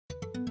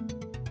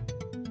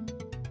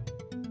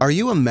Are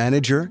you a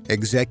manager,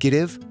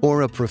 executive,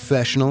 or a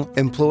professional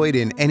employed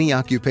in any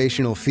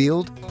occupational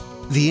field?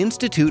 The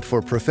Institute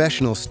for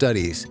Professional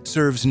Studies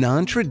serves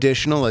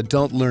non-traditional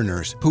adult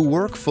learners who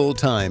work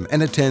full-time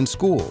and attend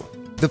school.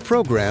 The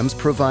programs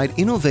provide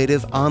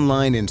innovative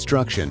online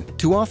instruction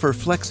to offer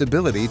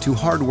flexibility to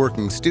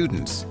hardworking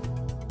students.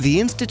 The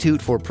Institute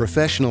for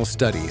Professional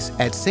Studies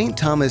at St.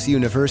 Thomas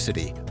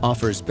University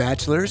offers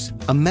bachelor's,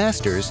 a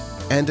master's,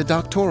 and a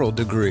doctoral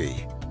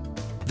degree.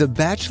 The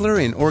Bachelor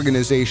in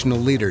Organizational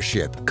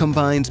Leadership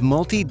combines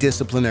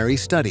multidisciplinary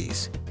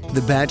studies.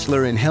 The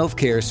Bachelor in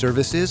Healthcare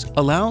Services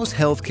allows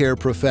healthcare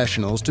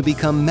professionals to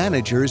become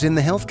managers in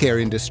the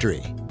healthcare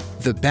industry.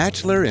 The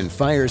Bachelor in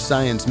Fire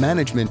Science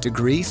Management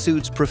degree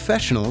suits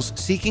professionals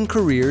seeking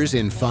careers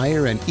in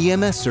fire and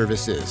EMS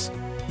services.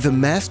 The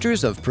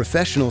Masters of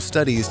Professional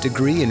Studies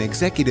degree in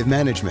Executive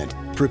Management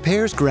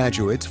prepares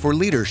graduates for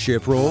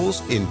leadership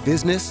roles in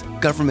business,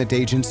 government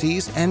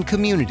agencies, and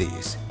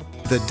communities.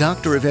 The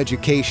Doctor of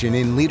Education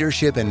in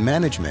Leadership and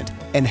Management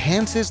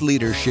enhances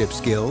leadership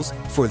skills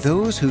for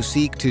those who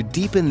seek to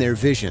deepen their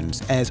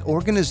visions as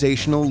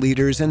organizational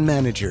leaders and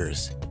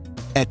managers.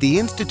 At the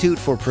Institute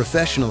for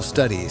Professional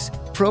Studies,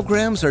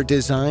 programs are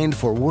designed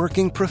for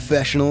working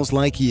professionals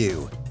like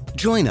you.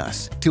 Join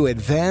us to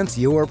advance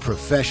your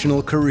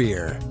professional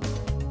career.